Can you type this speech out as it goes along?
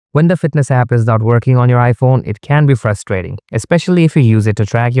When the fitness app is not working on your iPhone, it can be frustrating, especially if you use it to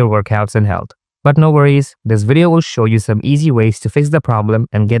track your workouts and health. But no worries, this video will show you some easy ways to fix the problem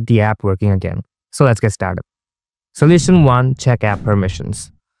and get the app working again. So let's get started. Solution 1. Check app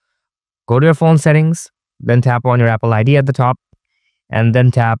permissions. Go to your phone settings, then tap on your Apple ID at the top, and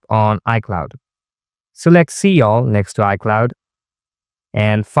then tap on iCloud. Select See All next to iCloud,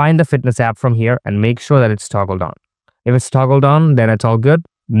 and find the fitness app from here and make sure that it's toggled on. If it's toggled on, then it's all good.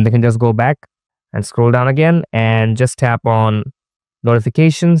 Then they can just go back and scroll down again and just tap on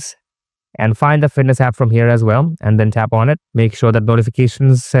notifications and find the fitness app from here as well, and then tap on it. Make sure that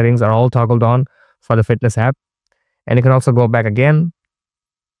notifications settings are all toggled on for the fitness app. And you can also go back again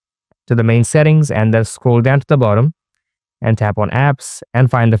to the main settings and then scroll down to the bottom and tap on apps and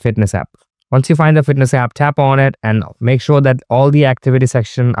find the fitness app. Once you find the fitness app, tap on it and make sure that all the activity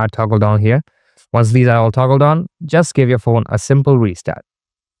section are toggled on here. Once these are all toggled on, just give your phone a simple restart.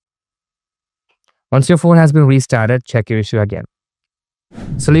 Once your phone has been restarted, check your issue again.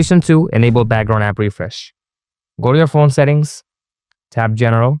 Solution 2. Enable background app refresh. Go to your phone settings, tap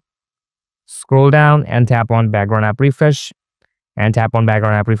General, scroll down and tap on background app refresh and tap on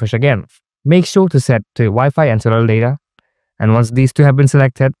background app refresh again. Make sure to set to Wi-Fi and cellular data. And once these two have been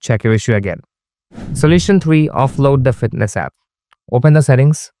selected, check your issue again. Solution 3. Offload the fitness app. Open the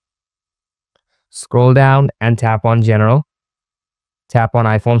settings, scroll down and tap on General, tap on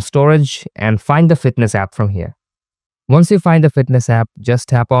iPhone storage and find the fitness app from here. Once you find the fitness app, just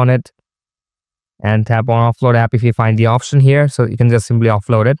tap on it and tap on offload app if you find the option here, so you can just simply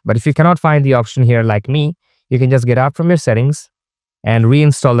offload it. But if you cannot find the option here like me, you can just get out from your settings and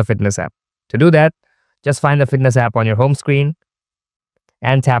reinstall the fitness app. To do that, just find the fitness app on your home screen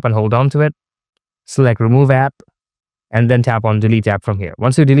and tap and hold on to it. Select remove app and then tap on delete app from here.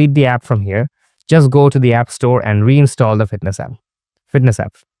 Once you delete the app from here, just go to the app store and reinstall the fitness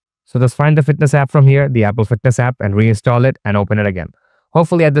app. So just find the fitness app from here, the Apple Fitness app, and reinstall it and open it again.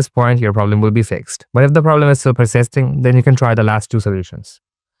 Hopefully at this point your problem will be fixed. But if the problem is still persisting, then you can try the last two solutions.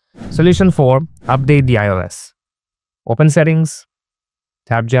 Solution 4. Update the iOS. Open settings,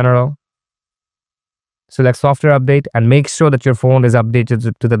 tap General, select software update and make sure that your phone is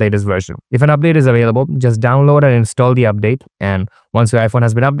updated to the latest version. If an update is available, just download and install the update, and once your iPhone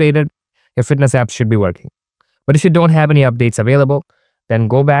has been updated, your fitness app should be working. But if you don't have any updates available, then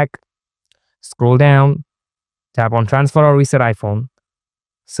go back, scroll down, tap on Transfer or Reset iPhone,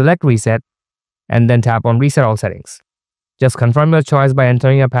 select Reset, and then tap on Reset All Settings. Just confirm your choice by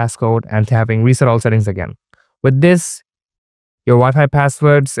entering your passcode and tapping Reset All Settings again. With this, your Wi-Fi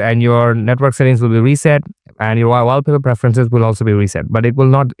passwords and your network settings will be reset, and your wallpaper preferences will also be reset, but it will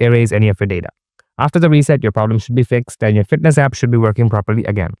not erase any of your data. After the reset, your problem should be fixed and your fitness app should be working properly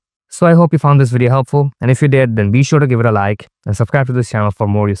again. So I hope you found this video helpful, and if you did, then be sure to give it a like and subscribe to this channel for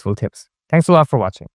more useful tips. Thanks a lot for watching.